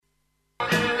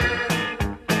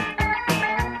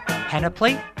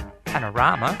panoply,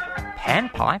 panorama,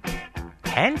 panpipe,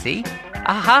 pansy,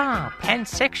 aha,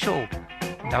 pansexual,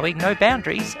 knowing no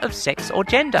boundaries of sex or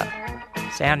gender.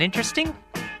 Sound interesting?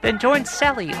 Then join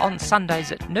Sally on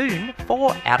Sundays at noon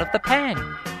for Out of the Pan.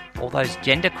 All those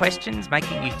gender questions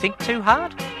making you think too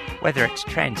hard? Whether it's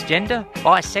transgender,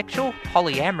 bisexual,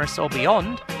 polyamorous or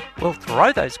beyond, we'll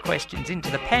throw those questions into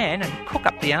the pan and cook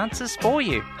up the answers for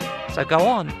you. So go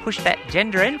on, push that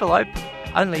gender envelope,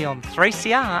 only on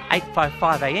 3CR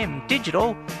 855am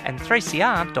digital and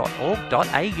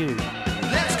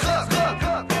 3cr.org.au. Let's cook, cook,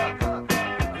 cook, cook, cook.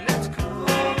 Let's cook.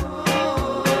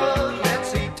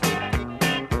 Let's eat.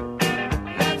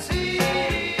 Let's eat.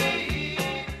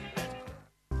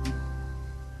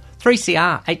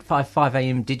 3CR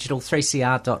 855am digital,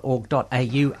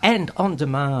 3cr.org.au and on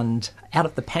demand, Out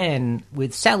of the Pan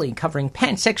with Sally, covering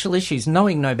pansexual issues,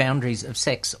 knowing no boundaries of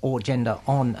sex or gender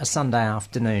on a Sunday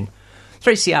afternoon.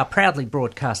 3CR proudly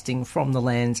broadcasting from the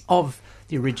lands of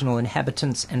the original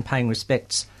inhabitants and paying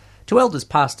respects to elders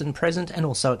past and present, and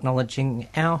also acknowledging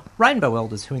our rainbow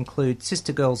elders, who include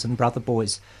sister girls and brother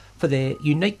boys, for their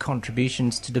unique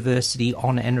contributions to diversity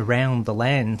on and around the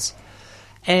lands.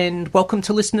 And welcome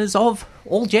to listeners of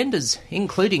all genders,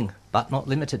 including, but not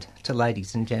limited to,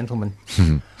 ladies and gentlemen.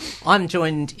 I'm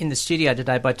joined in the studio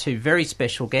today by two very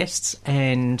special guests,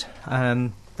 and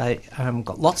they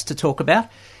got lots to talk about.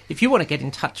 If you want to get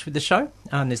in touch with the show,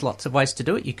 there's lots of ways to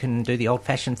do it. You can do the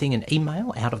old-fashioned thing and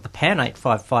email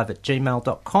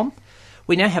outofthepan855@gmail.com.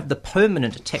 We now have the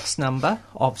permanent text number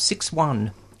of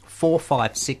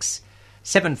 61456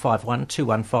 751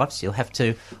 215, so you'll have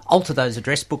to alter those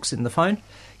address books in the phone.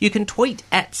 You can tweet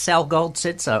at Sal Gold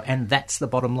Said So, and that's the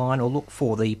bottom line, or look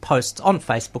for the posts on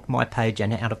Facebook, my page,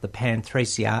 and Out of the Pan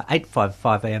 3CR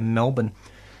 855am Melbourne,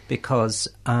 because,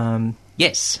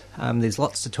 there's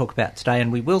lots to talk about today,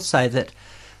 and we will say that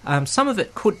some of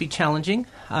it could be challenging,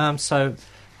 so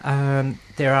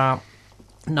there are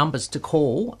numbers to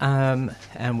call, and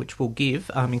which we'll give,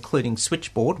 including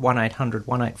switchboard 1800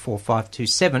 184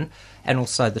 527, and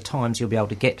also the times you'll be able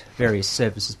to get various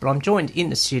services. But I'm joined in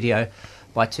the studio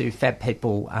by two fab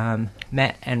people,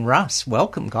 Matt and Russ.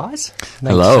 Welcome, guys. Thanks,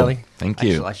 Hello. Sally. Thank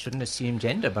you. Actually, I shouldn't assume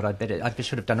gender, but I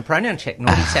should have done a pronoun check.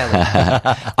 Naughty Sally.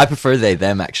 I prefer they,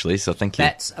 them, actually, so thank you.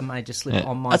 That's a major slip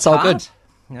on my That's part. all good.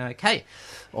 Okay.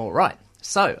 All right.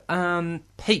 So,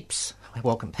 Peeps.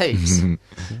 Welcome, Peeps.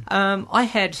 I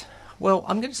had,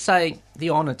 I'm going to say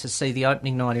the honour to see the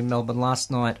opening night in Melbourne last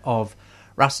night of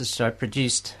Russ's show,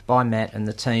 produced by Matt and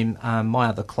the team, My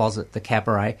Other Closet, the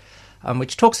Cabaret,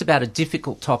 which talks about a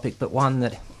difficult topic, but one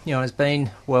that, has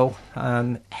been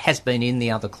in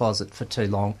the other closet for too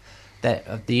long,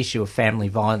 that the issue of family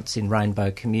violence in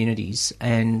rainbow communities.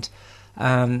 And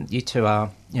you two are,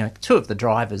 two of the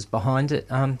drivers behind it.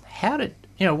 How did,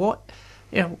 I'm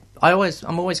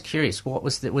always curious. What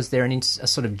was there a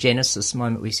sort of genesis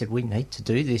moment where you said we need to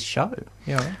do this show?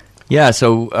 Yeah.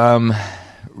 So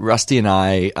Rusty and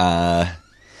I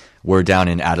were down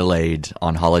in Adelaide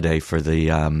on holiday for the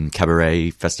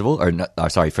Cabaret Festival,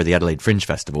 for the Adelaide Fringe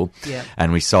Festival. Yeah.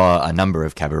 And we saw a number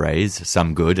of cabarets,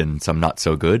 some good and some not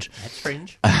so good. That's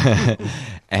fringe.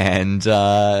 And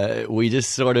we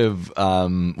just sort of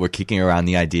were kicking around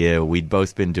the idea. We'd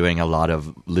both been doing a lot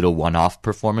of little one-off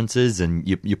performances, and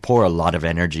you pour a lot of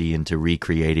energy into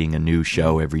recreating a new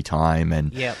show every time.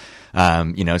 And yep.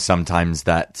 Sometimes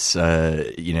that's,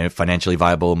 financially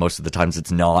viable. Most of the times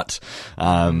it's not.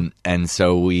 And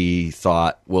so we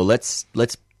thought, well, let's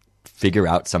figure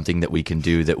out something that we can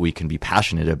do, that we can be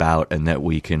passionate about, and that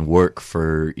we can work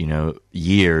for,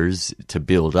 years to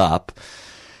build up.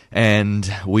 And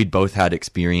we'd both had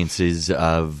experiences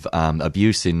of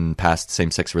abuse in past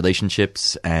same-sex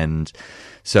relationships, and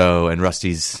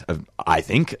Rusty's, I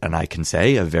think, and I can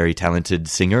say, a very talented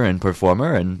singer and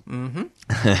performer, and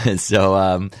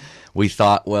so we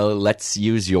thought, well, let's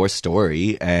use your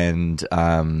story and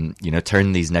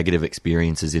turn these negative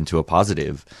experiences into a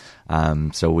positive.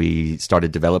 So we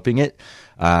started developing it.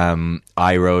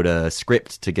 I wrote a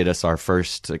script to get us our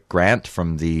first grant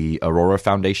from the Aurora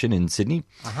Foundation in Sydney.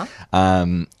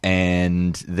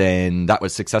 And then that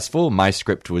was successful. My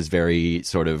script was very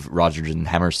sort of Rodgers and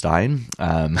Hammerstein,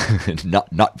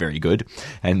 not very good.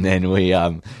 And then we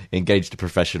engaged a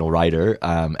professional writer,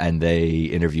 and they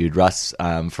interviewed Russ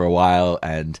for a while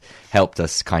and helped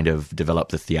us kind of develop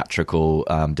the theatrical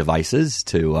devices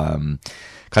to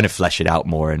kind of flesh it out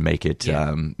more and make it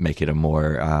a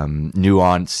more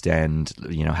nuanced and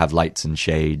have lights and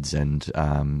shades and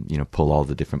pull all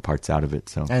the different parts out of it.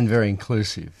 So, and very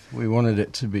inclusive. We wanted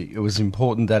it to be. It was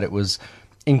important that it was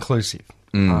inclusive.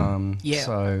 Yeah.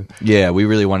 So Yeah, we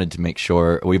really wanted to make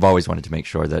sure. We've always wanted to make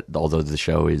sure that although the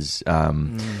show is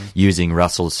using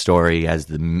Russell's story as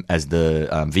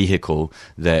the vehicle,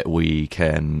 that we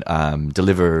can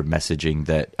deliver messaging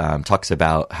that talks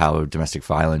about how domestic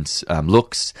violence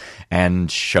looks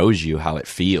and shows you how it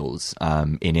feels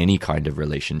in any kind of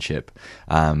relationship.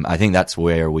 I think that's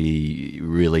where we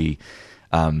really.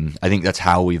 I think that's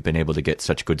how we've been able to get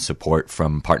such good support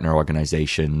from partner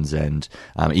organizations, and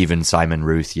even Simon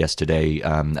Ruth yesterday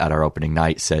at our opening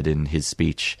night said in his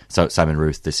speech. So Simon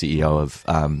Ruth, the CEO of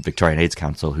Victorian AIDS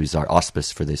Council, who's our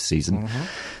auspice for this season,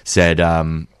 said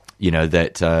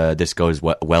that this goes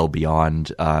well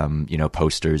beyond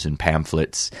posters and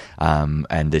pamphlets,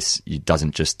 and this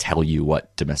doesn't just tell you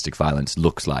what domestic violence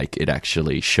looks like; it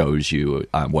actually shows you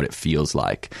what it feels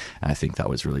like. And I think that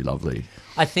was really lovely.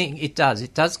 I think it does.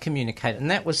 It does communicate,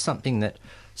 and that was something that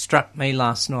struck me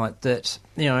last night. That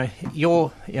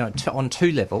you're on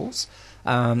two levels.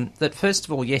 That first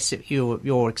of all, yes,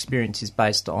 your experience is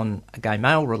based on a gay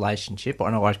male relationship, or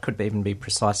I could even be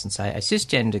precise and say a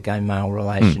cisgender gay male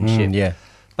relationship. yeah.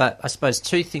 But I suppose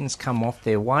two things come off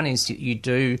there. One is that you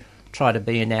do try to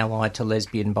be an ally to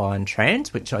lesbian, bi and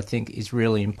trans, which I think is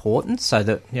really important so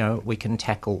that, we can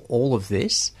tackle all of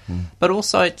this. But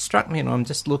also it struck me, and I'm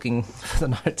just looking for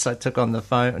the notes I took on the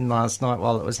phone last night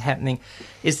while it was happening,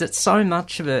 is that so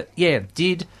much of it,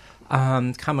 did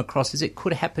come across as it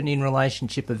could happen in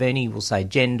relationship of any, we'll say,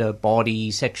 gender, body,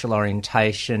 sexual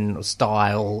orientation, or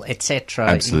style,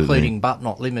 etc., including but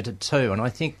not limited to. And I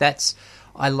think that's...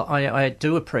 I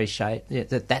do appreciate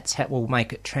that's how we'll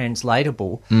make it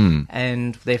translatable,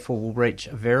 and therefore will reach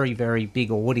a very, very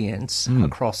big audience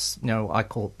across, I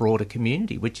call it broader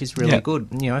community, which is really good.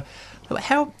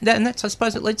 How, and that's, I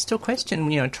suppose it leads to a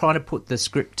question, trying to put the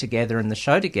script together and the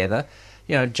show together,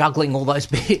 juggling all those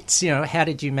bits, how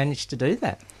did you manage to do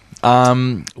that?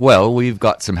 Well, we've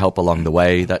got some help along the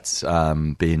way. That's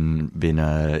been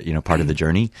part of the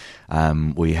journey.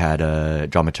 We had a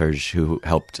dramaturge who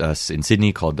helped us in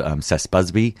Sydney called Cess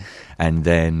Busby, and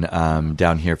then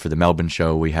down here for the Melbourne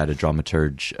show we had a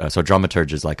dramaturge. So a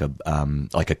dramaturge is like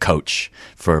a coach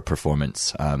for a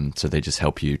performance. So they just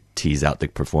help you tease out the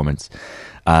performance.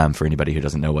 For anybody who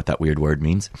doesn't know what that weird word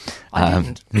means. I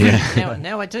didn't. Yeah.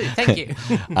 Now I do. Thank you.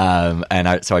 So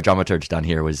our dramaturge down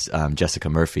here was Jessica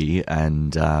Murphy,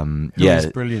 and Who was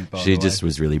brilliant, by she the way. just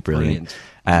was really brilliant.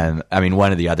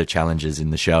 One of the other challenges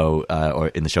in the show, or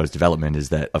in the show's development, is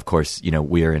that, of course,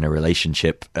 we're in a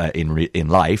relationship in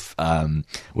life.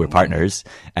 We're partners,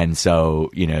 and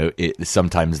so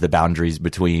sometimes the boundaries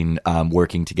between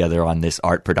working together on this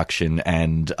art production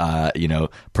and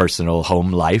personal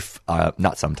home life,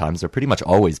 not sometimes, they're pretty much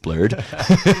always blurred.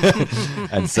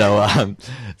 And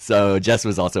so Jess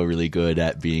was also really good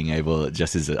at being able,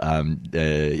 Jess is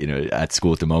at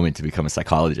school at the moment to become a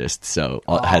psychologist, so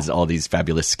has all these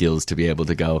fabulous skills to be able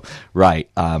to go, right,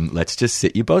 let's just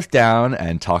sit you both down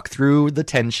and talk through the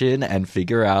tension and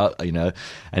figure out,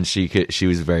 and she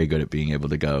was very good at being able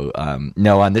to go,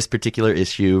 no, on this particular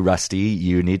issue, Rusty,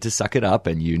 you need to suck it up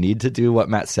and you need to do what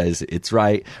Matt says, it's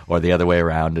right, or the other way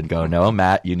around, and go, no,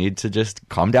 Matt, you need to just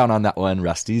calm down on that one,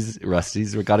 Rusty's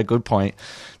got a good point.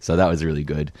 So that was really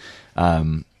good.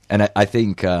 And I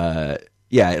think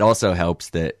it also helps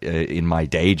that in my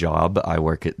day job, I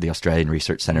work at the Australian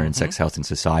Research Centre in Sex, Health and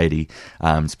Society,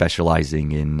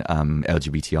 specialising in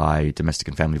LGBTI, domestic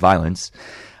and family violence.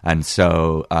 And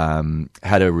so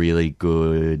had a really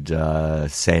good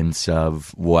sense of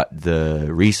what the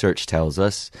research tells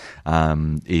us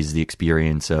is the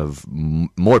experience of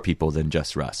more people than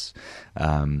just Russ.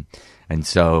 And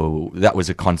so that was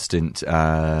a constant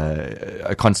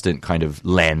kind of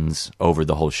lens over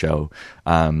the whole show.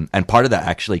 And part of that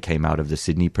actually came out of the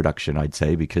Sydney production, I'd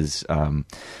say, because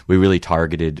we really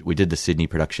we did the Sydney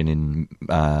production in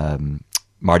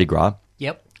Mardi Gras.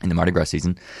 Yep. In the Mardi Gras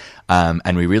season.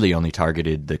 And we really only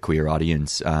targeted the queer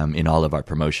audience in all of our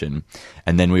promotion.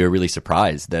 And then we were really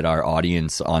surprised that our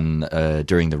audience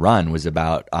during the run was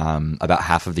about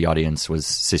half of the audience was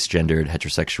cisgendered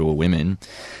heterosexual women.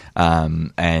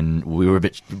 And we were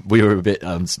a bit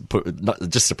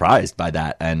just surprised by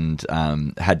that, and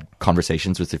had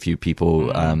conversations with a few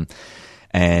people,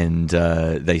 and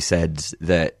they said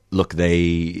that, look,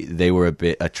 they were a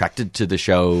bit attracted to the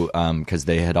show because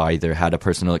they had either had a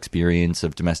personal experience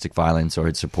of domestic violence or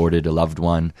had supported a loved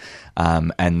one,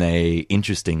 and they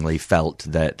interestingly felt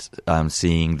that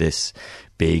seeing this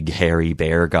big hairy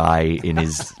bear guy in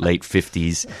his late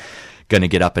 50s going to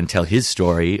get up and tell his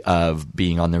story of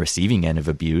being on the receiving end of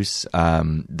abuse,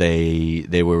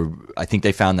 they were, I think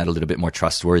they found that a little bit more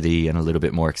trustworthy and a little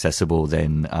bit more accessible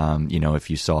than, if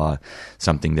you saw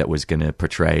something that was going to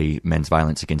portray men's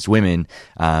violence against women.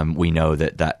 We know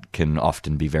that can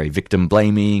often be very victim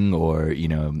blaming or,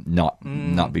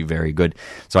 not be very good.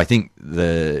 So I think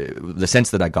the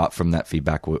sense that I got from that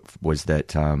feedback was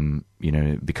that,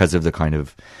 because of the kind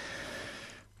of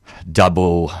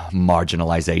double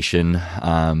marginalization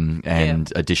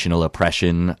and additional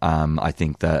oppression, I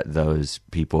think that those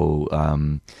people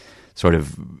sort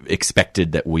of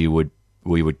expected that we would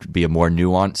be a more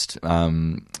nuanced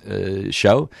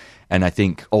show. And I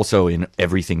think also in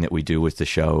everything that we do with the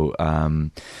show,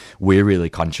 we're really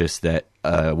conscious that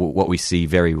what we see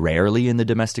very rarely in the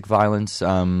domestic violence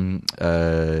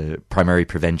primary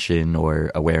prevention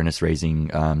or awareness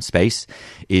raising space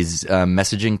is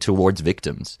messaging towards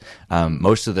victims.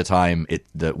 Most of the time,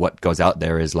 what goes out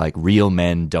there is like real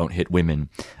men don't hit women,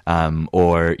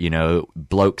 or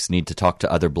blokes need to talk to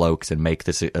other blokes and make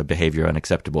this behavior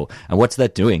unacceptable. And what's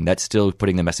that doing? That's still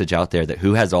putting the message out there that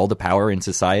who has all the power in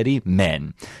society?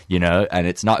 Men. And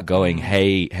it's not going,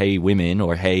 hey women,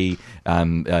 or hey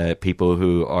people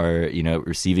who are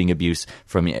receiving abuse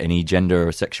from any gender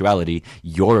or sexuality.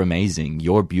 You're amazing,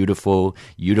 you're beautiful,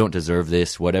 you don't deserve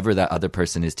this, whatever that other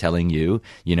person is telling you,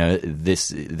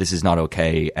 this is not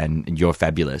okay, and you're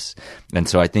fabulous. And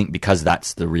so I think because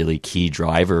that's the really key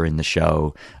driver in the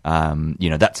show,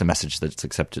 that's a message that's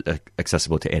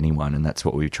accessible to anyone, and that's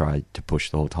what we tried to push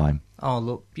the whole time. Oh,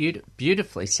 look,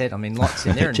 beautifully said. I mean, lots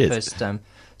in there. And first,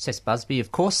 Cess Busby,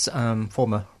 of course,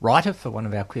 former writer for one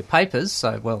of our queer papers,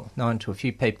 so well known to a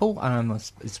few people.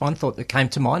 It's one thought that came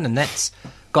to mind, and that's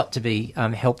got to be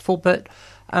helpful. But,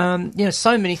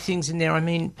 so many things in there. I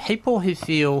mean, people who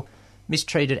feel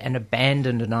mistreated and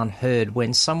abandoned and unheard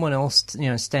when someone else,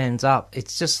 stands up,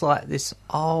 it's just like this,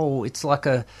 it's like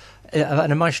an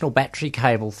emotional battery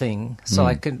cable thing. So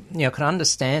I can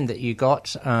understand that you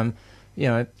got...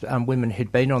 women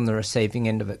who'd been on the receiving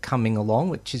end of it coming along,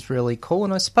 which is really cool.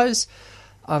 And I suppose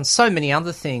on so many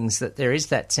other things that there is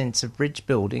that sense of bridge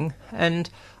building. And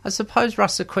I suppose,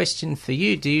 Russ, a question for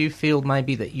you. Do you feel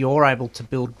maybe that you're able to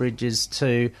build bridges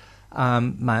to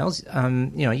males?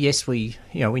 Yes, we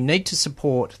need to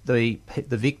support the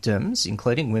victims,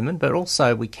 including women, but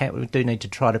also we do need to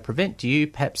try to prevent. Do you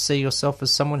perhaps see yourself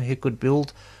as someone who could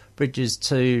build bridges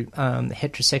to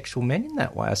heterosexual men in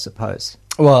that way, I suppose?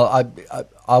 Well,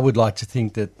 I would like to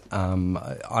think that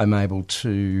I'm able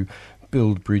to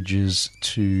build bridges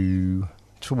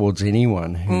towards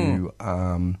anyone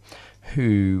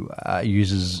who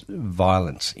uses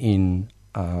violence in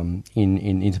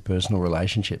interpersonal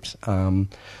relationships,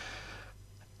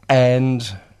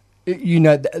 and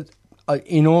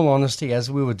in all honesty, as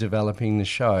we were developing the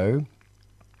show,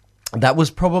 that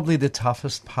was probably the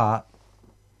toughest part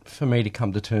for me to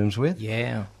come to terms with.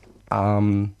 Yeah.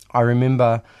 I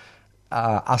remember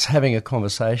us having a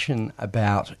conversation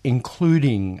about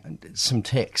including some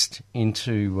text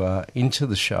into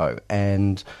the show,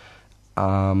 and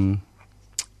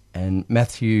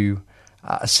Matthew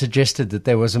suggested that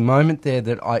there was a moment there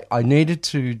that I needed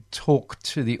to talk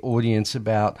to the audience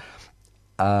about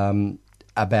the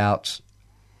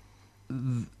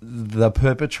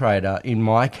perpetrator in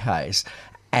my case,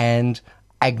 and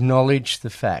acknowledge the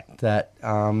fact that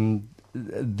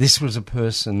this was a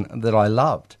person that I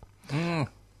loved.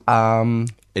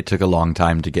 It took a long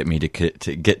time to get me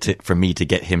for me to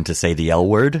get him to say the L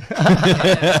word.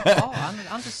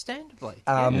 Understandably.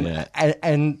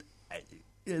 And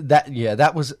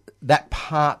that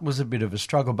part was a bit of a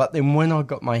struggle. But then when I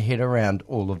got my head around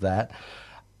all of that,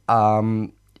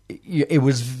 it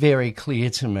was very clear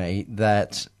to me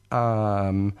that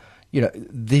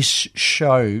this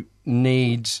show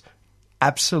needs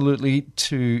absolutely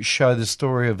to show the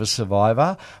story of a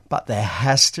survivor, but there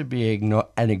has to be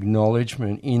an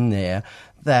acknowledgement in there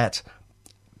that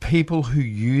people who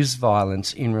use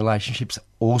violence in relationships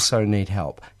also need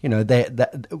help.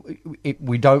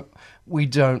 We don't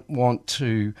want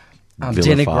to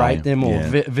denigrate them or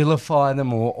vilify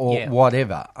them or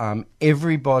whatever.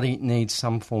 Everybody needs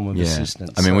some form of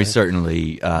assistance. I mean, we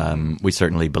certainly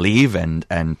believe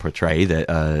and portray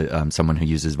that someone who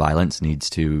uses violence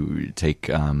needs to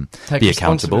be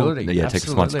accountable. Take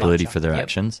responsibility for their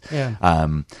actions. Yeah.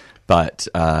 But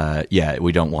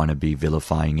we don't want to be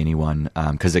vilifying anyone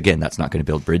because again, that's not going to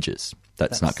build bridges.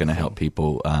 That's not going to help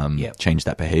people change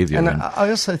that behavior. And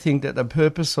I also think that the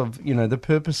purpose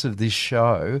of this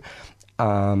show,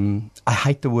 I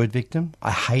hate the word victim.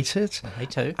 I hate it. Me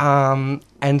too.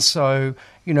 And so,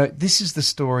 this is the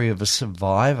story of a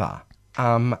survivor.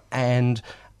 And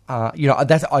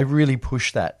I really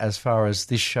push that as far as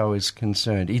this show is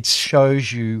concerned. It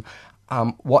shows you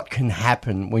what can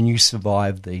happen when you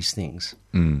survive these things.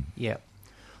 Yeah.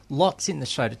 Lots in the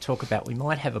show to talk about. We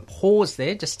might have a pause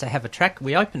there just to have a track.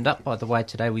 We opened up, by the way,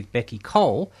 today with Becky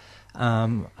Cole,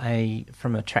 from a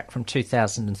track from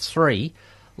 2003,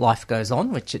 Life Goes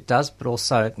On, which it does, but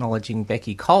also acknowledging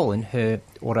Becky Cole in her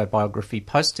autobiography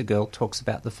Poster Girl talks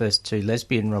about the first two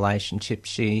lesbian relationships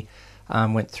she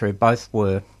went through. Both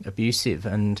were abusive,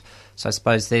 and so I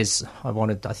suppose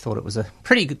I thought it was a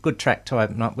pretty good track to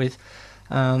open up with,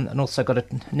 and also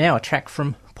got now a track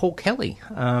from Paul Kelly,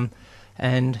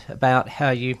 and about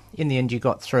how you, in the end, you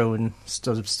got through and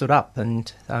sort of stood up.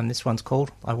 And this one's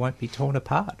called I Won't Be Torn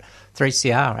Apart.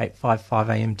 3CR, 855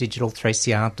 AM digital,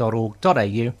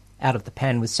 3cr.org.au. Out of the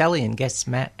Pan with Sally and guests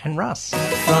Matt and Russ.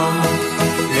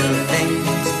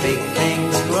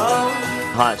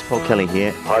 Hi, it's Paul Kelly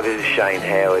here. Hi, this is Shane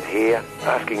Howard here,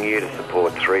 asking you to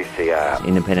support 3CR.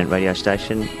 Independent radio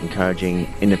station,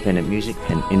 encouraging independent music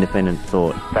and independent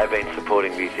thought. They've been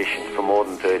supporting musicians for more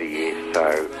than 30 years,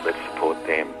 so let's support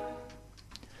them.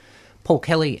 Paul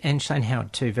Kelly and Shane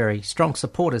Howard, two very strong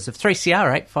supporters of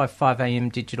 3CR, 855 AM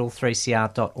digital,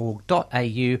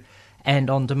 3cr.org.au, and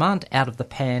on demand, Out of the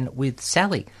Pan with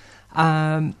Sally.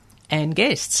 And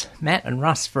guests, Matt and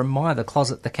Russ from My The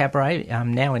Closet, the cabaret,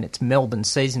 now in its Melbourne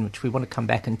season, which we want to come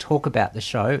back and talk about the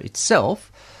show itself.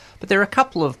 But there are a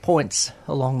couple of points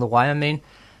along the way. I mean,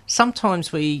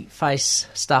 sometimes we face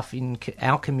stuff in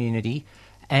our community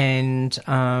and,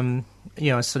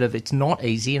 sort of it's not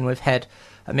easy. And we've had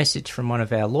a message from one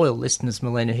of our loyal listeners,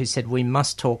 Melina, who said we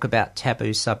must talk about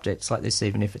taboo subjects like this,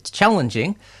 even if it's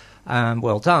challenging.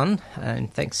 Well done.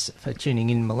 And thanks for tuning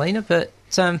in, Melina. But...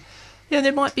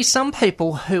 there might be some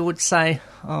people who would say,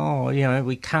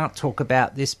 we can't talk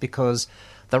about this because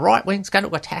the right wing's going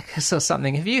to attack us or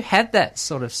something. Have you had that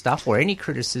sort of stuff or any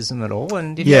criticism at all?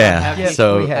 And have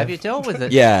you dealt with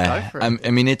it? Yeah,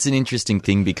 I mean, it's an interesting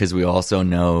thing because we also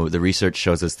know the research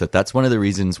shows us that that's one of the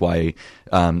reasons why,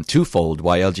 twofold,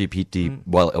 why LGBTIQ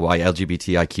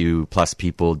plus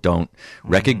people don't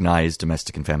recognize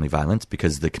domestic and family violence,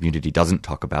 because the community doesn't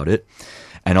talk about it.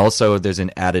 And also, there's an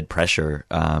added pressure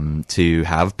to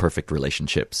have perfect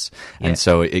relationships, and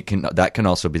so that can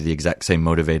also be the exact same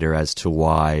motivator as to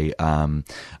why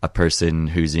a person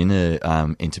who's in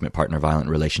a intimate partner violent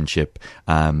relationship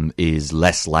is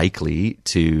less likely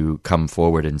to come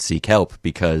forward and seek help,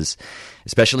 because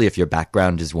especially if your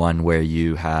background is one where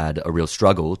you had a real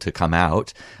struggle to come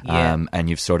out, and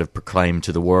you've sort of proclaimed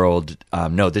to the world,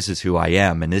 no, this is who I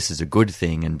am, and this is a good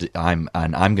thing, and I'm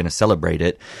going to celebrate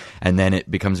it. And then it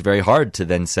becomes very hard to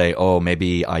then say, oh,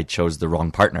 maybe I chose the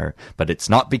wrong partner, but it's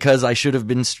not because I should have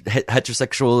been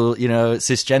heterosexual,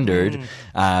 cisgendered.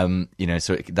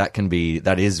 So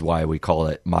that is why we call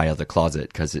it My Other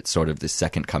Closet, because it's sort of the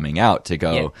second coming out to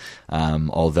go,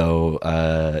 although,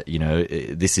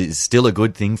 this is still a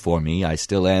good thing for me. I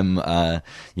still am,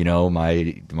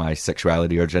 my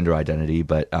sexuality or gender identity,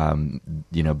 but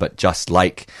just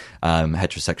like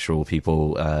heterosexual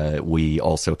people, we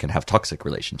also can have toxic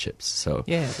relationships. So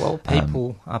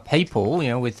people are people,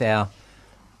 with our,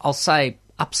 I'll say,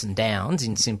 ups and downs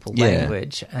in simple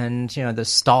language, and the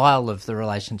style of the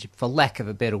relationship, for lack of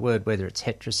a better word, whether it's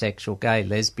heterosexual, gay,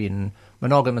 lesbian,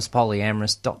 monogamous,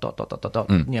 polyamorous, ...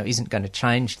 isn't going to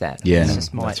change that. Yeah, it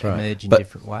just might emerge in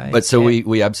different ways. But so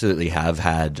we absolutely have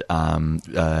had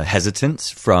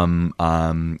hesitance from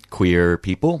queer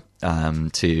people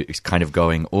to kind of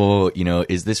going,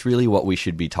 is this really what we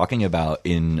should be talking about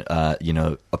in,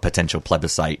 a potential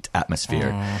plebiscite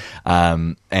atmosphere?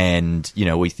 And,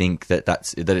 we think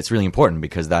that it's really important,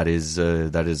 because that is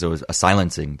a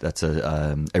silencing, that's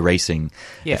a erasing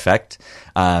effect.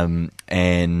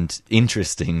 And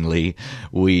interestingly,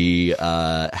 we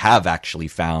have actually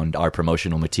found our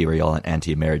promotional material on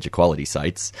anti-marriage equality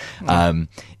sites,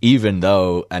 even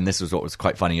though, and this was what was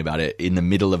quite funny about it, in the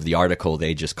middle of the article,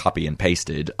 they just copy and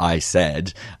pasted, I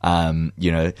said,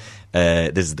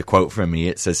 this is the quote from me.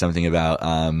 It says something about,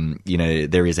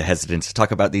 there is a hesitance to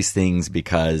talk about these things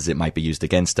because it might be used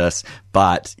against us.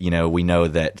 But, we know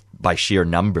that by sheer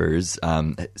numbers,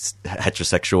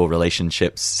 heterosexual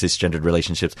relationships, cisgendered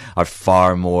relationships are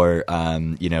far more,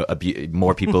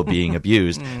 more people being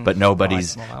abused, but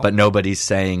nobody's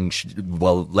saying,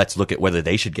 let's look at whether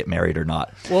they should get married or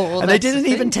not. And they didn't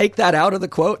even take that out of the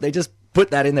quote. They just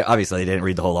put that in there. Obviously, they didn't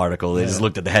read the whole article. They just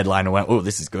looked at the headline and went, "Oh,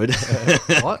 this is good."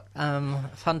 What?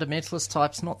 Fundamentalist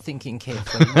types not thinking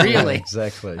carefully. Really?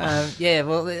 Exactly.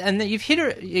 And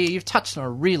you've touched on a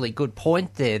really good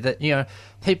point there. That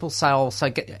people say also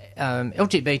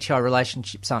LGBTI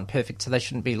relationships aren't perfect, so they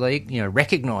shouldn't be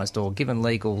recognised or given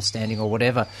legal standing or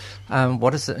whatever.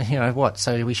 What is it? What?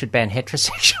 So we should ban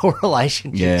heterosexual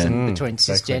relationships between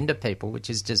cisgender people, which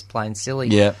is just plain silly.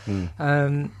 Yeah.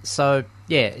 So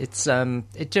yeah, it's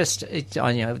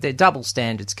the double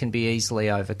standards can be easily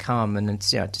overcome, and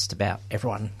it's just about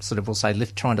everyone sort of will say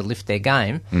trying to lift their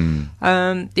game.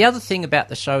 The other thing about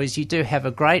the show is you do have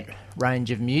a great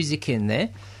range of music in there.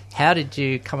 How did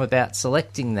you come about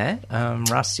selecting that,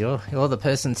 Russ? You're the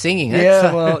person singing it. Yeah,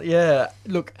 so. well, yeah.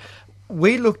 Look,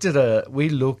 we looked at a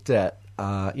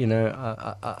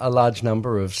large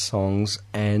number of songs,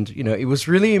 and it was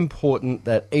really important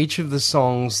that each of the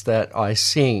songs that I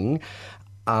sing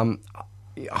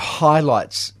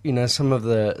highlights some of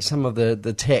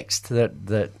the text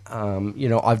that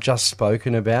I've just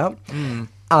spoken about,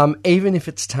 even if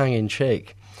it's tongue in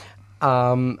cheek.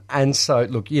 And so,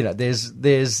 look, there's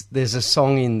a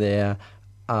song in there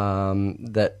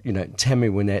that Tammy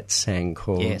Wynette sang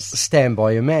called "Stand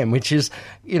by Your Man," which is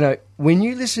when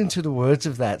you listen to the words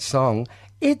of that song,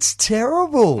 it's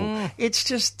terrible. It's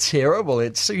just terrible.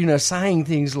 It's saying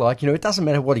things like it doesn't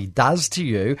matter what he does to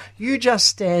you, you just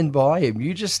stand by him.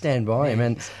 You just stand by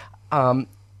him,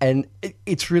 and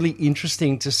it's really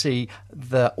interesting to see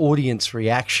the audience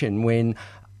reaction when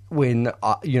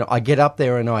I get up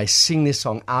there and I sing this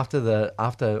song after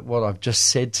what I've just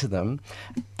said to them,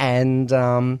 and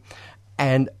for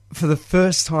the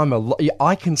first time,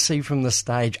 I can see from the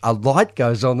stage a light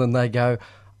goes on and they go,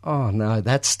 "Oh no,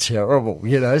 that's terrible,"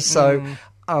 So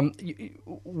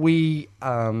we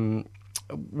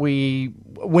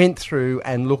went through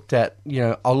and looked at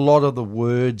a lot of the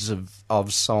words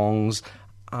of songs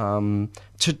to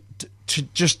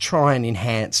just try and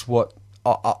enhance what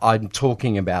I'm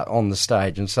talking about on the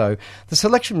stage. And so the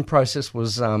selection process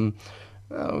was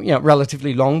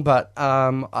relatively long, but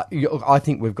I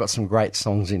think we've got some great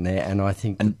songs in there, and I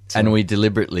think and we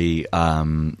deliberately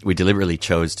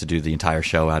chose to do the entire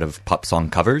show out of pop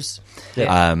song covers.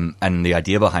 And the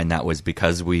idea behind that was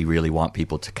because we really want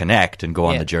people to connect and go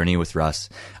on the journey with Russ.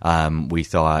 We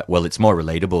thought, well, it's more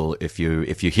relatable if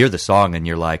you hear the song and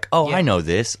you're like, oh, I know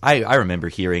this. I remember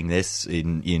hearing this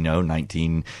in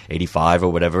 1985 or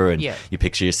whatever, and you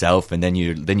picture yourself, and then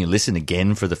you listen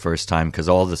again for the first time because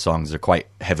all the songs are quite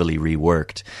heavily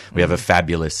reworked. We have a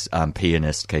fabulous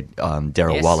pianist,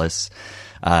 Daryl Wallace,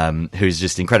 who's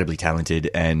just incredibly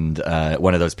talented, and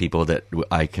one of those people that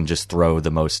I can just throw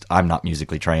I'm not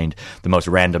musically trained, the most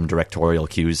random directorial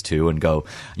cues to and go,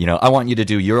 I want you to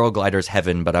do Euroglider's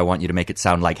Heaven, but I want you to make it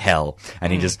sound like hell.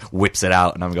 And he just whips it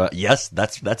out, and I'm going, yes,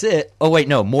 that's it. Oh wait,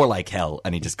 no, more like hell.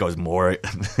 And he just goes more.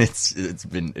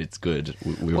 It's good.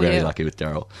 We're really lucky with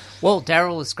Daryl. Well,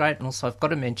 Daryl is great, and also we've got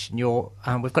to mention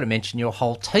your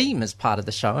whole team as part of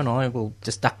the show, and I will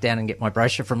just duck down and get my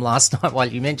brochure from last night while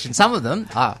you mentioned some of them.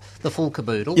 The full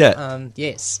caboodle. Yeah.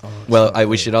 Yes.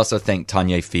 We should also thank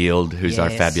Tanya Field, who's our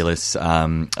fabulous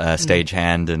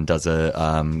stagehand and does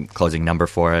a closing number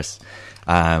for us.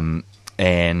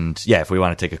 And if we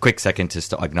want to take a quick second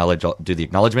just to do the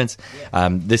acknowledgements.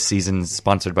 This season's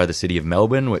sponsored by the City of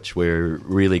Melbourne, which we're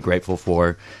really grateful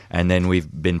for. And then we've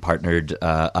been partnered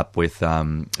up with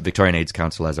Victorian AIDS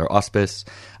Council as our auspice,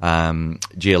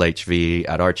 GLHV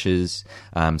at Arches,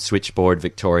 Switchboard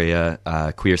Victoria,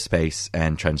 Queer Space,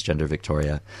 and Transgender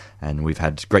Victoria. And we've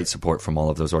had great support from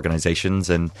all of those organizations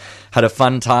and had a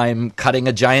fun time cutting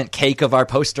a giant cake of our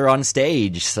poster on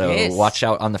stage. So watch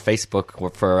out on the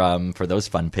Facebook for those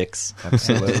fun pics.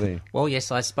 Absolutely. Well,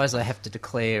 yes, I suppose I have to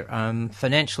declare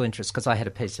financial interest because I had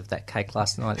a piece of that cake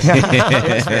last night. It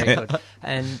was very good.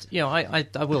 And,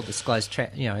 I will disclose,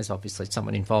 as obviously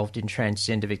someone involved in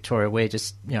Transgender Victoria, we're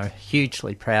just,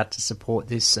 hugely proud to support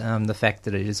this, the fact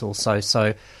that it is also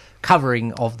so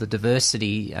covering of the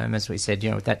diversity, as we said,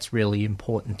 that's really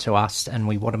important to us, and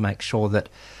we want to make sure that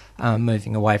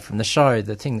moving away from the show,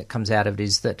 the thing that comes out of it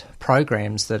is that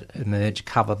programs that emerge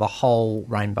cover the whole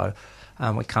rainbow.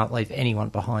 We can't leave anyone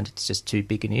behind. It's just too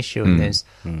big an issue, and there's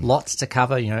lots to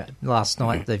cover. Last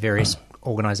night the various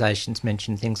organisations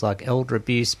mentioned things like elder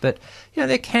abuse, but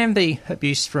there can be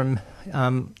abuse from,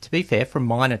 to be fair, from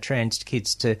minor trans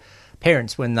kids to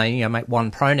parents when they make one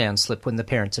pronoun slip when the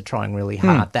parents are trying really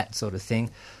hard, that sort of thing.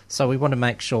 So we want to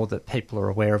make sure that people are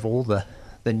aware of all the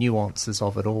nuances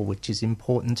of it all, which is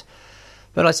important.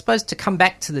 But I suppose to come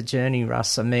back to the journey,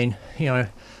 Russ, I mean,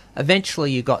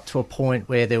 eventually you got to a point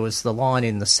where there was the line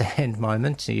in the sand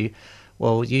moment. You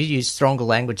use stronger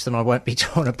language than I won't be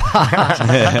torn apart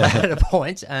at a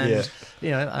point. And,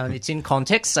 it's in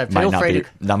context, so feel free to...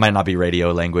 That might not be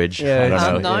radio language. Yeah,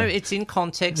 I don't know. No, it's in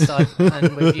context,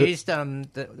 and we've used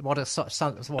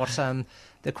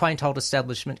the quaint old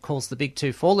establishment calls the big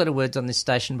 2 4-letter words on this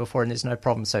station before, and there's no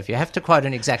problem. So if you have to quote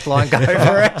an exact line, go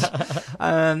for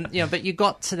it. But you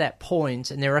got to that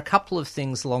point, and there are a couple of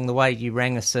things along the way. You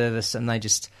rang a service, and they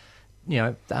just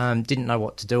didn't know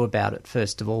what to do about it,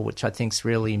 first of all, which I think is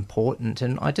really important.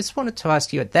 And I just wanted to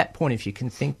ask you at that point, if you can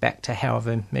think back to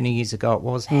however many years ago it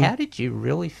was, how did you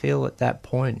really feel at that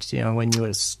point, when you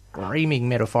were screaming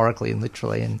metaphorically and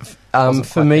literally? And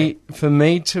for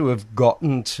me to have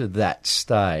gotten to that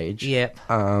stage, yep.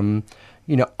 I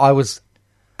was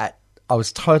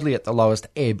totally at the lowest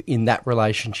ebb in that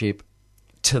relationship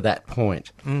to that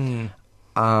point.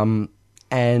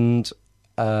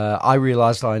 I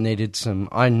realised I needed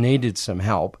some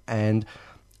help, and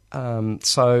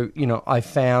so I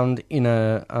found in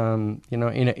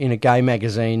a gay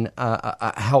magazine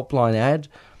a helpline ad.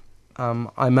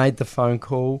 I made the phone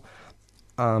call.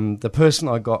 The person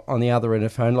I got on the other end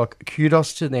of the phone, like,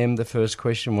 kudos to them. The first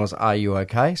question was, "Are you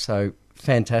okay?" So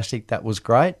fantastic, that was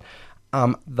great.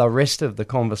 The rest of the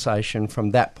conversation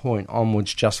from that point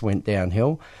onwards just went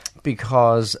downhill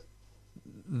because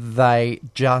they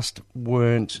just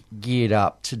weren't geared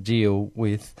up to deal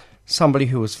with somebody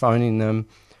who was phoning them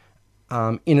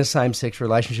in a same-sex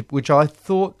relationship, which I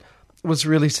thought was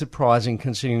really surprising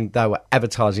considering they were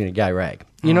advertising a gay rag.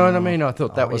 You know what I mean? I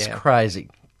thought that was crazy.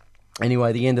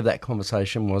 Anyway, the end of that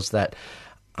conversation was that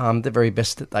the very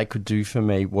best that they could do for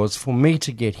me was for me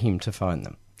to get him to phone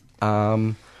them.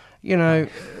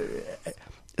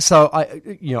 So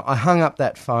I hung up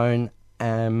that phone.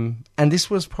 And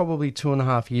this was probably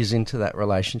 2.5 years into that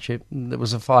relationship. It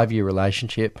was a 5-year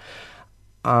relationship.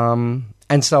 And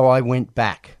so I went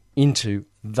back into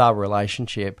the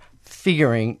relationship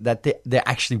figuring that there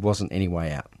actually wasn't any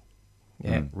way out.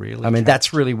 Yeah, really. I mean,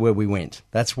 that's really where we went.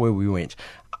 So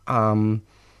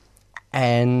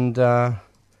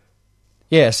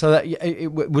that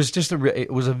it was just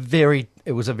it was a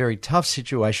very tough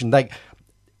situation.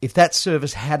 If that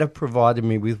service had have provided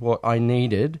me with what I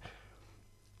needed,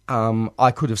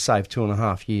 I could have saved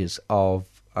 2.5 years of,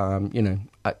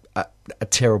 a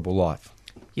terrible life.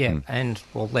 Yeah, and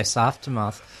less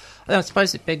aftermath. I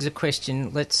suppose it begs a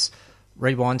question. Let's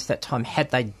rewind to that time.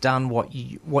 Had they done what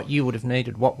you would have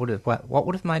needed, what would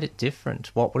have made it different?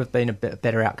 What would have been a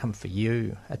better outcome for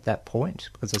you at that point?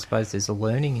 Because I suppose there's a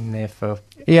learning in there for.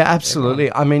 Yeah,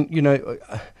 absolutely. Everyone. I mean,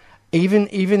 even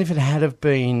if it had have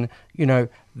been,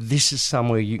 this is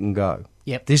somewhere you can go.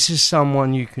 Yep. This is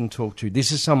someone you can talk to.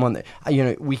 This is someone that,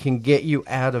 we can get you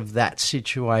out of that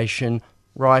situation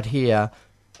right here,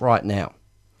 right now.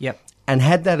 Yep. And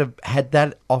had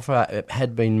that offer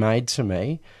had been made to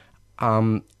me,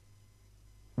 where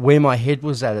my head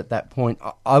was at that point,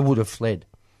 I would have fled.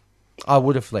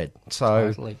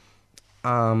 So, totally.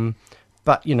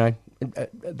 But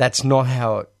that's not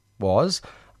how it was.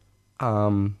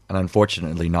 And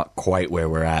unfortunately, not quite where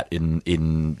we're at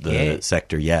in the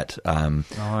sector yet.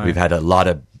 We've had a lot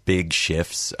of big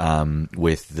shifts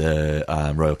with the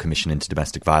Royal Commission into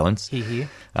Domestic Violence.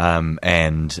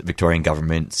 And Victorian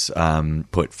governments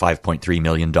put $5.3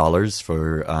 million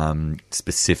for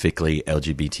specifically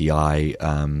LGBTI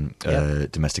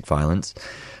domestic violence.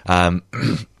 And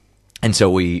so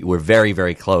we're very,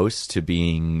 very close to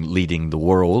leading the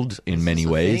world in many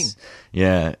ways.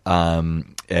 Yeah.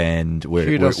 And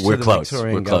we're close.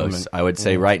 We're close. I would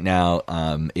say right now,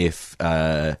 if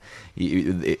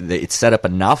it's set up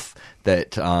enough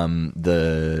that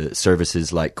the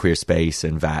services like QueerSpace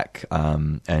and VAC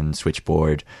and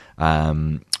Switchboard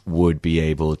would be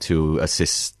able to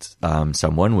assist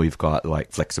someone. We've got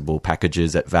like flexible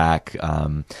packages at VAC,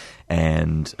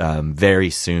 and very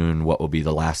soon what will be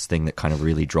the last thing that kind of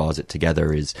really draws it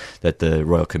together is that the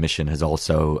Royal Commission has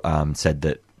also said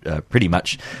that pretty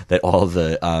much that all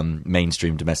the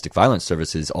mainstream domestic violence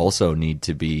services also need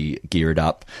to be geared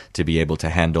up to be able to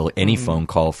handle any phone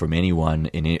call from anyone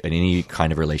in any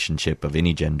kind of relationship of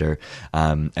any gender.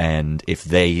 And if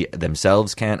they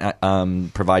themselves can't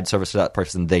provide service to that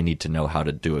person, they need to know how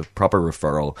to do a proper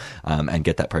referral and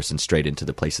get that person straight into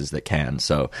the places that can.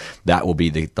 So that will be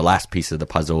the last piece of the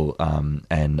puzzle.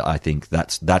 And I think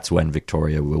that's when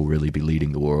Victoria will really be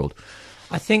leading the world.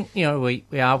 I think, we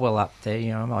are well up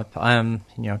there. I am,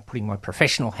 putting my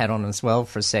professional hat on as well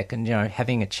for a second,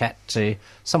 having a chat to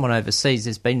someone overseas.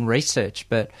 There's been research,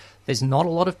 but there's not a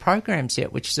lot of programs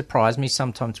yet, which surprised me.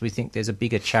 Sometimes we think there's a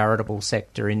bigger charitable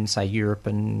sector in, say, Europe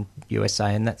and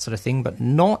USA and that sort of thing, but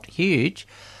not huge.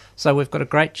 So we've got a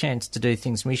great chance to do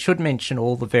things. We should mention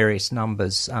all the various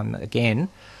numbers again.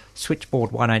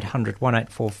 Switchboard 1800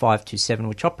 184 527,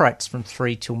 which operates from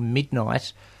 3 till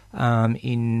midnight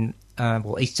in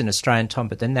Eastern Australian time,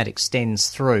 but then that extends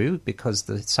through because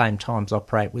the same times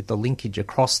operate with the linkage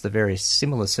across the various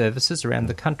similar services around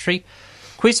the country.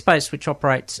 QuizSpace, which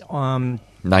operates 9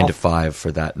 to 5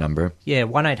 for that number. Yeah,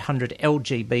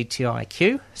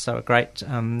 1-800-LGBTIQ, so a great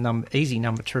easy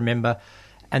number to remember.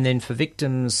 And then for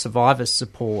victims, survivors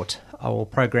support or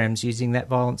programs using that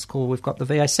violence call, we've got the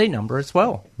VAC number as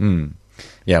well.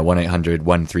 Yeah,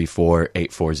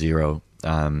 1-800-134-840.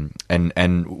 And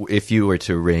if you were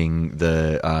to ring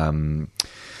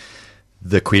the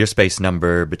QueerSpace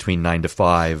number between 9 to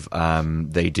 5,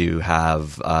 they do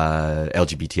have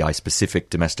LGBTI-specific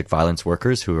domestic violence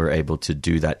workers who are able to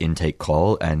do that intake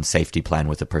call and safety plan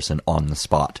with a person on the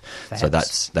spot. So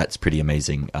that's pretty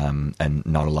amazing, and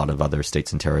not a lot of other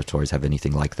states and territories have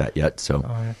anything like that yet. So,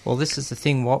 well, this is the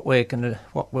thing. What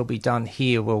will be done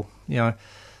here will,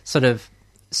 sort of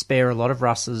spare a lot of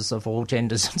Russes of all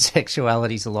genders and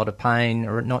sexualities a lot of pain,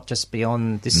 or not just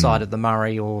beyond this side of the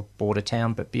Murray or border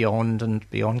town, but beyond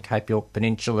Cape York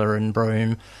Peninsula and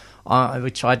Broome,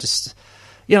 which I just,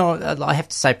 I have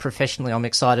to say professionally I'm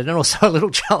excited and also a little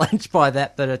challenged by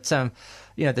that, but it's,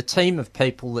 the team of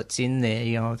people that's in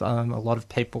there, a lot of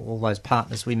people, all those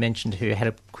partners we mentioned who had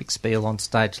a quick spiel on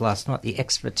stage last night, the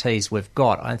expertise we've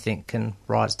got, I think, can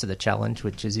rise to the challenge,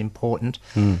 which is important,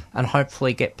 and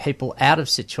hopefully get people out of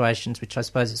situations, which I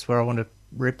suppose is where I want to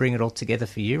bring it all together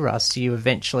for you, Russ. You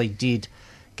eventually did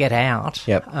get out.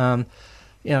 Yep.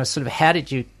 Sort of how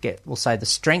did you get, we'll say, the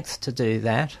strength to do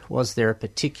that? Was there a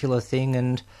particular thing,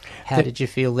 and how did you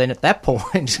feel then at that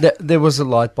point? There was a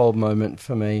light bulb moment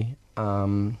for me.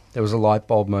 There was a light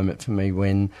bulb moment for me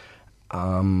when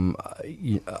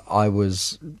I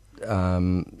was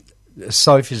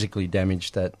so physically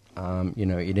damaged that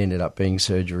it ended up being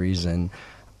surgeries and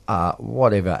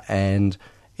whatever. And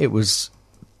it was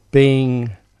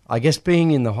being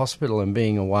in the hospital and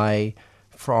being away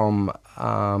from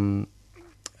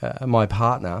my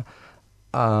partner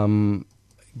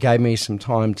gave me some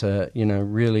time to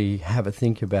really have a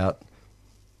think about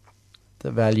the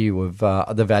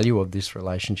value of this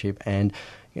relationship, and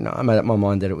I made up my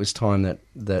mind that it was time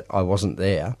that I wasn't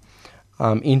there.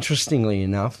 Interestingly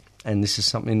enough, and this is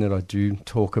something that I do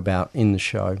talk about in the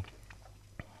show,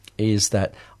 is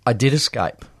that I did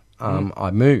escape.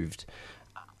 I moved,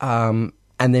 and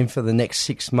then for the next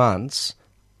 6 months,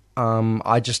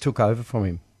 I just took over from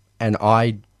him, and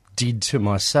I did to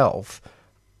myself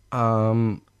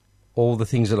all the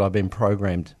things that I've been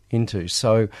programmed into.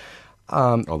 So.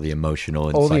 All the emotional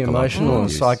and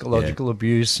psychological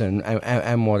abuse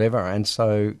and whatever, and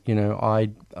so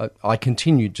I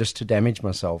continued just to damage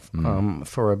myself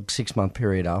for a 6-month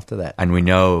period after that. And we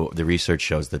know the research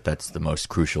shows that that's the most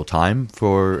crucial time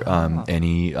for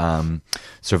any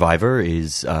survivor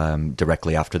is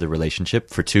directly after the relationship,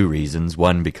 for 2 reasons.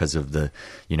 One, because of the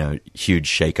huge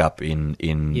shakeup in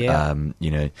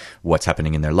what's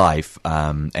happening in their life,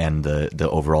 and the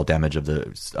overall damage of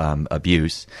the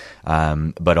abuse.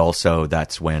 But also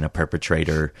that's when a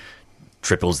perpetrator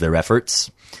triples their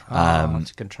efforts. To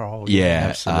control. Yeah,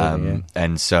 absolutely.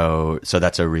 And so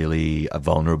that's a really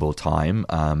vulnerable time.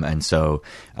 And so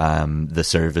the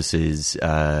services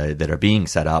that are being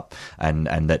set up and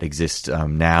that exist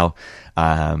now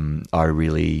are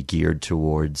really geared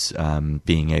towards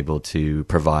being able to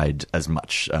provide as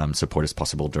much support as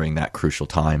possible during that crucial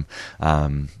time.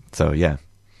 So, yeah.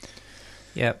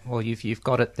 Yeah, well, you've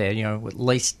got it there. At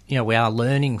least we are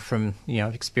learning from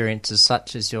experiences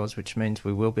such as yours, which means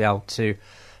we will be able to,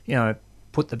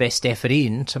 put the best effort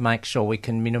in to make sure we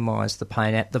can minimise the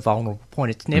pain at the vulnerable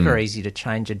point. It's never easy to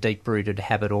change a deep-rooted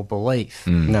habit or belief.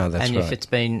 No, that's and right. if it's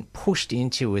been pushed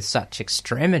into with such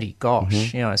extremity,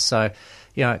 gosh, so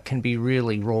it can be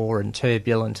really raw and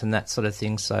turbulent and that sort of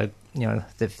thing. So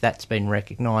if that's been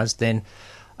recognised, then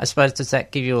I suppose, does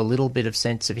that give you a little bit of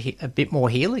sense of a bit more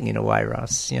healing in a way,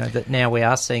 Russ? That now we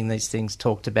are seeing these things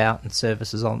talked about and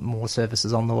more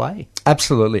services on the way.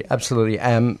 Absolutely.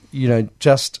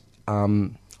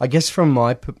 I guess from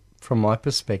my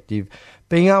perspective,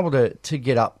 being able to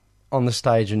get up on the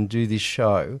stage and do this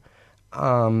show,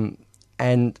 and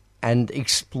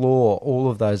explore all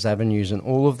of those avenues and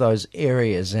all of those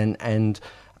areas and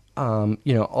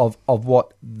of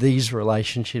what these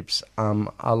relationships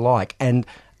are like, and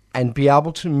be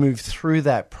able to move through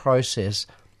that process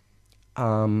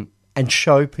and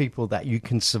show people that you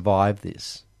can survive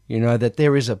this. That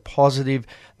there is a positive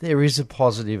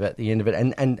at the end of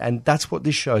it. And that's what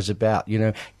this show's about.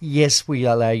 Yes, we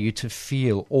allow you to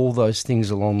feel all those things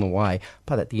along the way,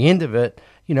 but at the end of it,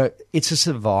 it's a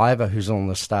survivor who's on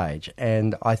the stage.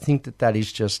 And I think that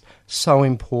is just so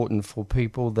important for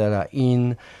people that are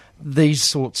in these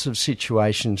sorts of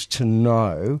situations to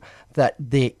know that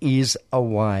there is a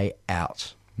way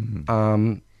out.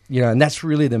 And that's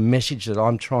really the message that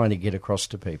I'm trying to get across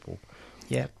to people.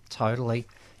 Yeah, totally.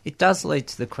 It does lead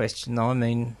to the question, though. I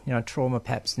mean, trauma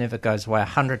perhaps never goes away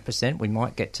 100%. We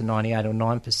might get to 98 or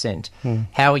 9%.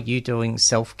 How are you doing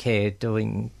self-care,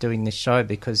 doing this show?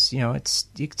 Because,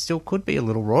 it still could be a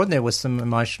little raw. And there were some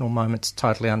emotional moments,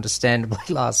 totally understandably,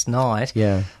 last night.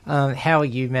 Yeah. How are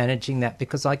you managing that?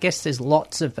 Because I guess there's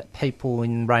lots of people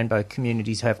in rainbow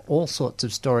communities who have all sorts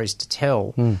of stories to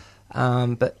tell.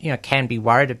 But, can be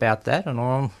worried about that, and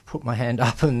I'll put my hand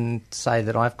up and say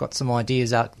that I've got some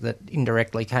ideas out that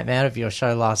indirectly came out of your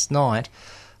show last night.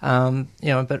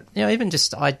 But even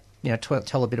just I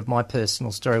tell a bit of my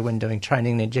personal story when doing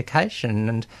training and education,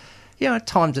 and at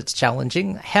times it's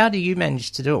challenging. How do you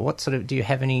manage to do it? What do you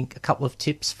have a couple of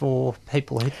tips for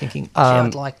people who are thinking, gee,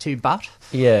 I'd like to, but...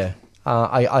 Yeah.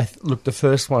 I look, the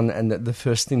first one, and the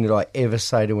first thing that I ever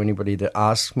say to anybody that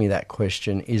asks me that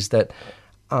question is that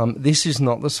this is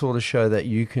not the sort of show that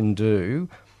you can do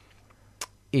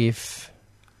if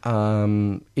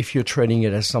you're treating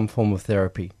it as some form of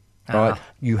therapy, right?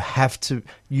 You have to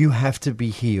be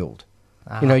healed.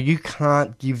 You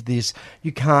can't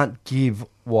give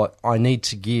what I need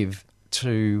to give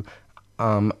to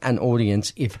an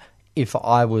audience if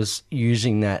I was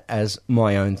using that as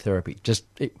my own therapy,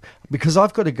 because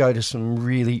I've got to go to some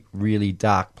really, really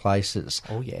dark places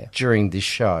during this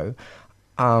show.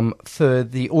 For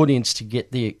the audience to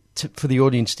get the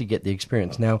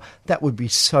experience. Now, that would be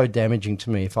so damaging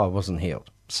to me if I wasn't healed.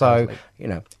 So,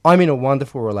 I'm in a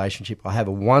wonderful relationship. I have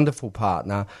a wonderful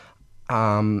partner,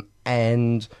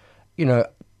 and the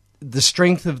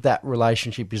strength of that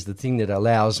relationship is the thing that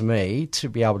allows me to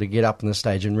be able to get up on the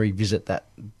stage and revisit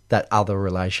that other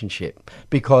relationship,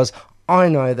 because I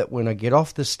know that when I get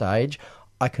off the stage,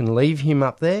 I can leave him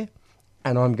up there,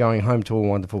 and I'm going home to a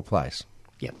wonderful place.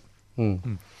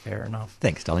 Fair enough.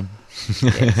 Thanks, darling.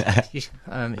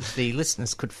 If the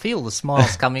listeners could feel the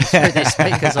smiles coming through their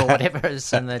speakers or whatever it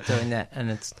is, and they're doing that,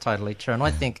 and it's totally true. And I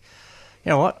think,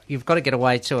 you've got to get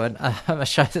away to a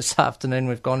show this afternoon.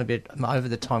 We've gone a bit over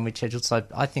the time we scheduled, so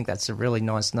I think that's a really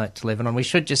nice note to leave it on. We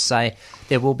should just say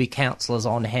there will be counsellors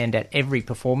on hand at every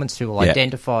performance who will be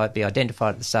identified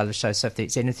at the start of the show. So if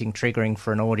there's anything triggering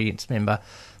for an audience member,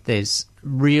 there's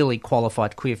really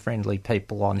qualified queer-friendly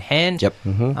people on hand,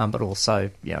 but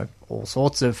also, all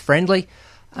sorts of friendly.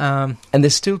 And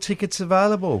there's still tickets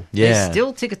available. There's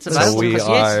still tickets available.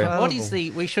 So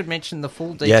we should mention the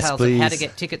full details of how to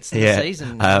get tickets this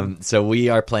season. So we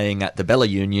are playing at the Bella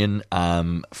Union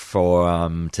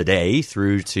for today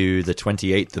through to the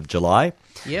 28th of July.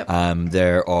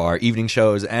 There are evening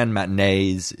shows and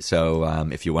matinees, so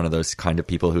if you're one of those kind of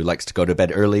people who likes to go to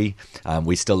bed early,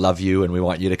 we still love you and we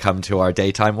want you to come to our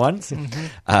daytime ones.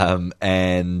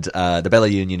 And the Bella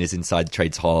Union is inside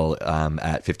Trades Hall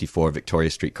at 54 Victoria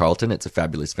Street, Carlton. It's a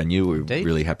fabulous venue. We're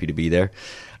really happy to be there.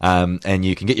 And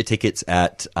you can get your tickets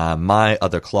at My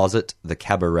Other Closet,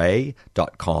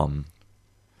 thecabaret.com.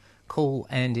 Cool,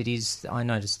 and it is. I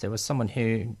noticed there was someone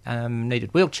who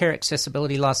needed wheelchair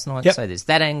accessibility last night, so there's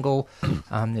that angle.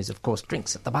 There's of course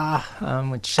drinks at the bar,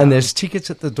 and there's tickets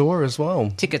at the door as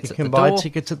well. You can buy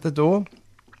tickets at the door.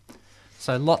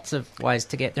 So lots of ways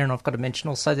to get there, and I've got to mention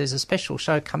also there's a special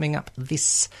show coming up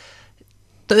this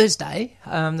Thursday,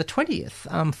 the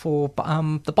 20th, for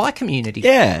the bi community.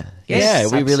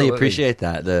 We really appreciate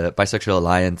that. The Bisexual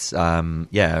Alliance,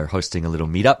 are hosting a little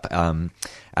meetup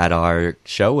at our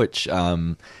show, which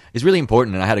is really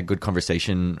important. And I had a good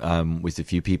conversation with a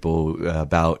few people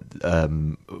about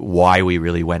why we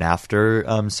really went after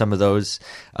some of those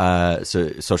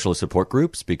social support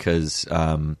groups, because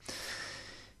that's,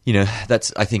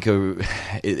 I think,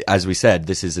 as we said,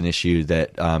 this is an issue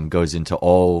that goes into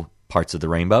all parts of the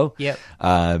rainbow.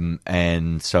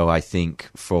 And so I think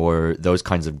for those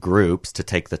kinds of groups to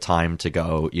take the time to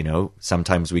go,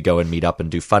 sometimes we go and meet up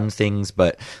and do fun things,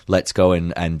 but let's go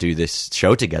and do this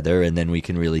show together, and then we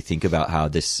can really think about how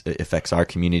this affects our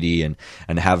community and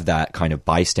have that kind of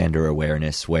bystander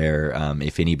awareness where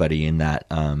if anybody in that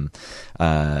in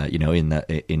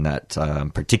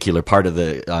that particular part of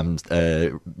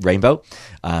the rainbow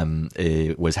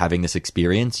was having this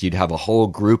experience, you'd have a whole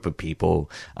group of people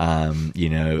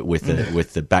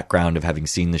with the background of having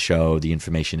seen the show, the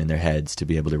information in their heads, to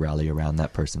be able to rally around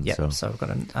that person. So we've got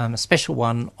a special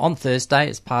one on Thursday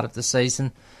as part of the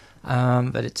season,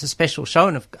 but it's a special show,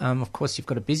 and of course you've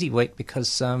got a busy week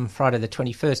because Friday the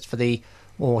 21st for the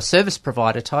more service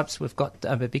provider types. We've got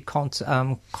a big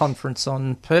conference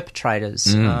on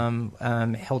perpetrators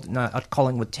held at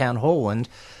Collingwood Town Hall, and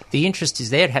the interest is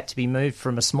there. It had to be moved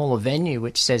from a smaller venue,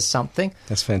 which says something.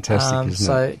 That's fantastic, isn't it?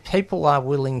 So people are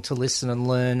willing to listen and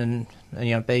learn and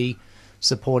be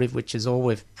supportive, which is all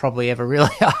we've probably ever really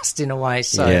asked in a way.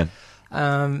 So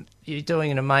you're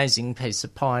doing an amazing piece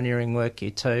of pioneering work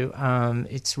here too.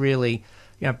 It's really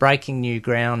breaking new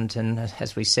ground, and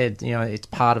as we said, it's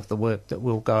part of the work that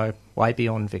will go way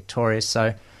beyond Victoria.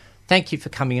 So thank you for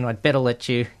coming in. I'd better let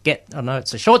you get, I know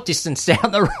it's a short distance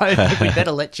down the road, but we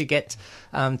better let you get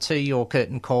to your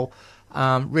curtain call.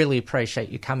 Really appreciate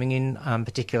you coming in,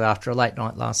 particularly after a late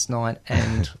night last night.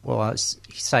 And, well, I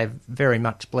say very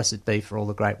much blessed be for all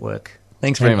the great work.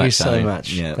 Thanks very much, Thank you so Sally.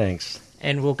 much. Yeah. Thanks.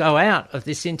 And we'll go out of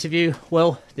this interview.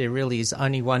 Well, there really is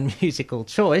only one musical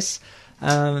choice,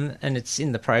 and it's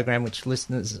in the program, which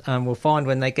listeners will find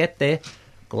when they get there.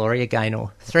 Gloria Gaynor,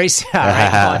 3CR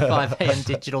 855 AM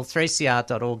digital,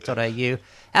 3cr.org.au.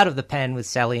 Out of the Pan with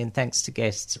Sally, and thanks to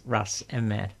guests Russ and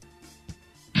Matt.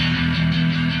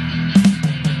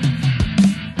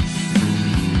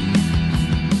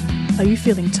 Are you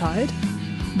feeling tired?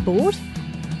 Bored?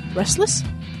 Restless?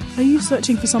 Are you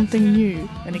searching for something new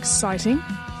and exciting?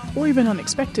 Or even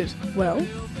unexpected? Well,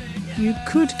 you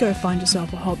could go find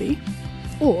yourself a hobby.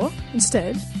 Or,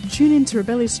 instead, tune in to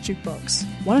Rebellious Jukebox,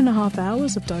 1.5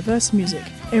 hours of diverse music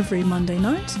every Monday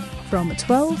night from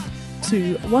 12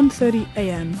 to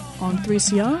 1:30am on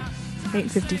 3CR,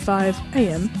 8:55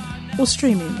 AM, or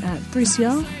streaming at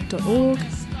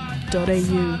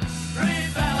 3cr.org.au.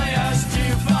 Rebellious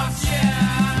jukebox,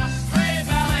 yeah.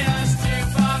 Rebellious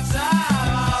jukebox,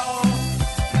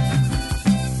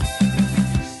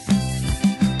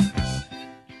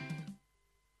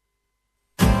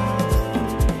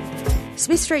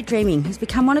 Smith Street Dreaming has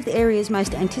become one of the area's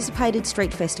most anticipated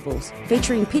street festivals,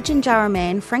 featuring Pigeon Jarrah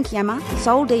Man Frank Yammer,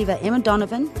 soul diva Emma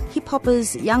Donovan,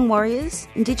 hip-hoppers Young Warriors,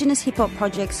 Indigenous hip-hop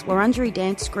projects Wurundjeri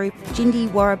Dance Group Jindy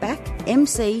Warrabak,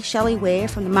 MC Shelley Ware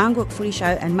from the Marngrook Footy Show,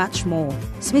 and much more.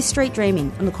 Smith Street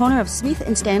Dreaming, on the corner of Smith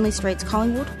and Stanley Streets,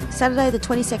 Collingwood, Saturday the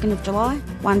 22nd of July,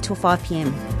 1 till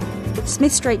 5pm.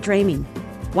 Smith Street Dreaming.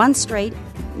 One street,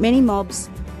 many mobs,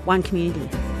 one community.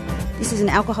 This is an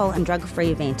alcohol and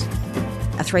drug-free event.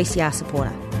 A 3CR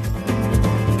supporter.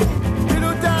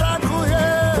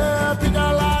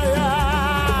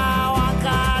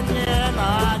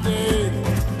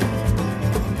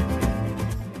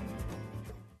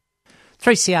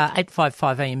 .3CR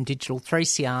 855 AM digital,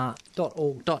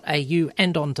 3cr.org.au,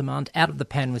 and on demand. Out of the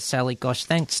Pan with Sally. Gosh,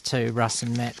 thanks to Russ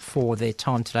and Matt for their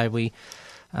time today.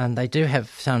 They do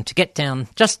have to get down,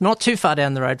 just not too far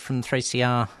down the road from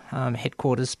 3CR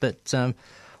headquarters, but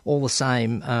all the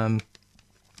same,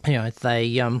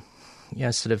 they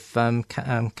sort of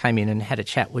came in and had a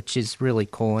chat, which is really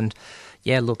cool. And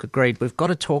yeah, look, agreed. We've got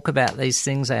to talk about these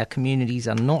things. Our communities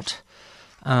are not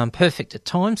perfect at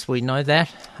times. We know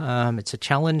that. It's a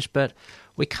challenge, but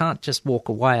we can't just walk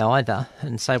away either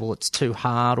and say, well, it's too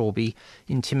hard, or be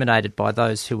intimidated by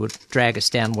those who would drag us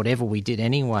down whatever we did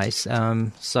anyways.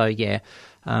 To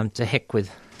heck with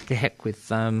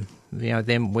them.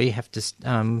 We have to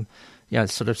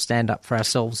sort of stand up for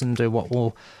ourselves and do what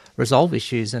will resolve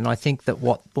issues. And I think that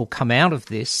what will come out of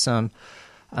this,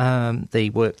 the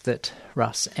work that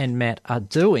Russ and Matt are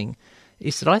doing,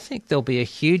 is that I think there'll be a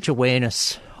huge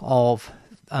awareness of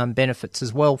benefits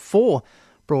as well for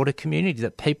broader community,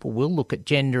 that people will look at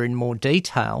gender in more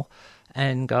detail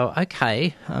and go,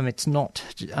 okay, it's not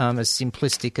as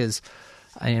simplistic as,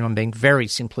 I'm being very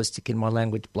simplistic in my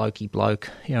language, blokey bloke,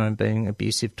 and being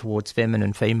abusive towards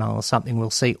feminine female or something. We'll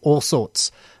see all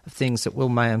sorts of things that will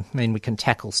mean we can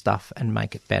tackle stuff and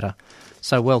make it better.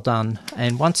 So well done.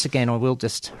 And once again, I will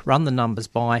just run the numbers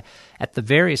by at the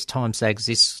various times they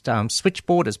exist.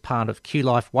 Switchboard as part of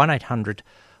QLife, 1800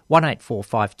 184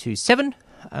 527.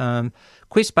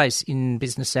 Quizbase in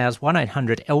business hours,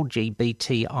 1800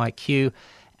 LGBTIQ,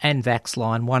 and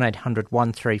Vaxline, 1800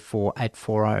 134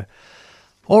 840.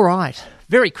 All right,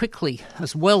 very quickly,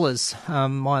 as well as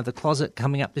My The Closet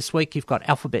coming up this week, you've got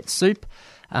Alphabet Soup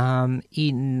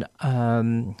in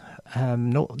Northcote,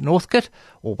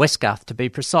 or Westgarth to be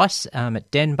precise,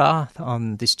 at Denbar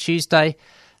on this Tuesday.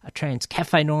 A Trans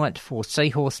Cafe Night for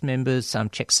Seahorse members.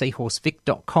 Check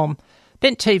seahorsevic.com.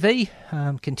 Bent TV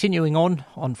continuing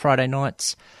on Friday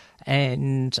nights,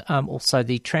 and also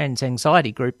the Trans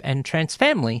Anxiety Group and Trans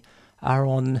Family are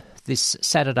on this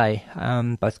Saturday,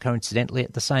 both coincidentally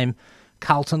at the same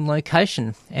Carlton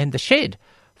location, and The Shed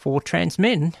for trans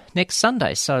men next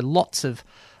Sunday. So lots of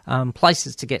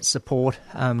places to get support.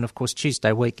 And of course,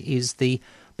 Tuesday week is the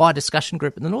bi discussion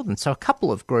group in the Northern. So a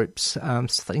couple of groups,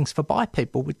 things for bi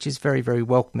people, which is very, very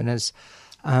welcome. And as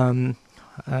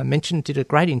mentioned, did a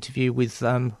great interview with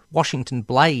Washington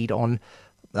Blade on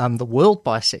the World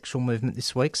Bisexual Movement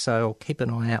this week. So I'll keep an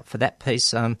eye out for that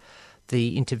piece.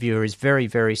 The interviewer is very,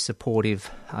 very supportive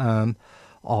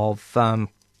of,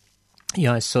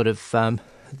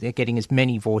 they're getting as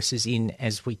many voices in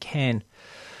as we can.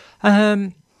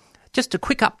 Just a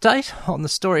quick update on the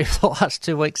story of the last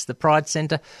 2 weeks, the Pride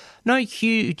Centre. No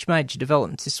huge major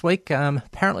developments this week.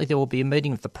 Apparently there will be a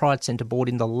meeting of the Pride Centre Board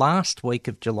in the last week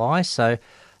of July, so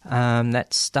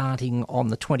that's starting on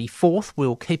the 24th.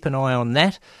 We'll keep an eye on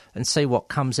that and see what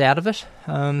comes out of it.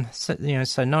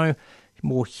 So no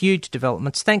more huge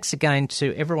developments. Thanks again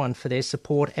to everyone for their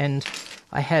support, and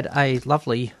I had a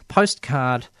lovely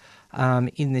postcard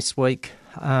in this week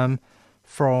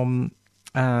from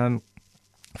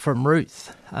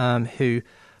Ruth, who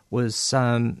was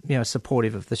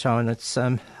supportive of the show, and it's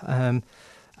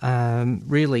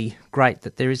really great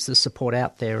that there is the support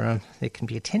out there. There can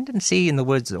be a tendency, in the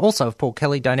words also of Paul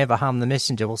Kelly, don't ever harm the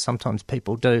messenger. Well, sometimes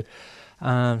people do,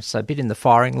 so a bit in the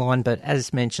firing line, but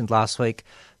as mentioned last week,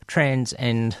 trans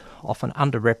and often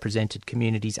underrepresented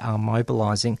communities are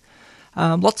mobilising.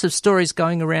 Lots of stories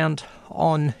going around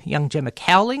on young Gemma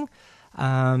Cowling,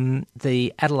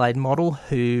 the Adelaide model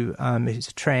who's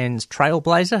a trans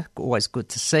trailblazer, always good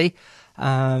to see.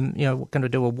 We're going to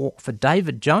do a walk for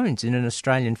David Jones in an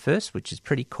Australian first, which is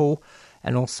pretty cool.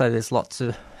 And also there's lots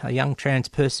of a young trans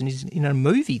person is in a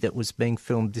movie that was being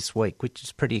filmed this week, which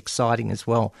is pretty exciting as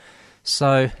well.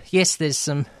 So, yes, there's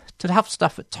some tough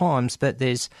stuff at times, but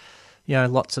there's,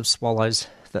 lots of swallows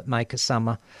that make a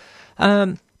summer.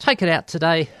 Take it out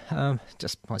today,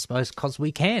 just, I suppose, because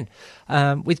we can,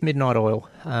 with Midnight Oil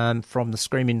from the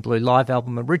Screaming Blue live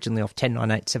album, originally off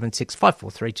 109876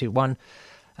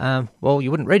 54321. Well, you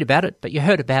wouldn't read about it, but you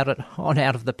heard about it on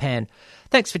Out of the Pan.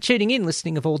 Thanks for tuning in,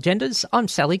 listening of all genders. I'm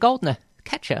Sally Goldner.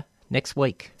 Catch ya next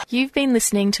week. You've been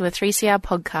listening to a 3CR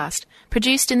podcast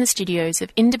produced in the studios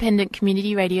of independent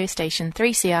community radio station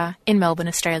 3CR in Melbourne,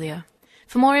 Australia.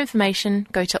 For more information,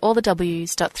 go to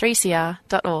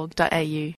allthews.3cr.org.au.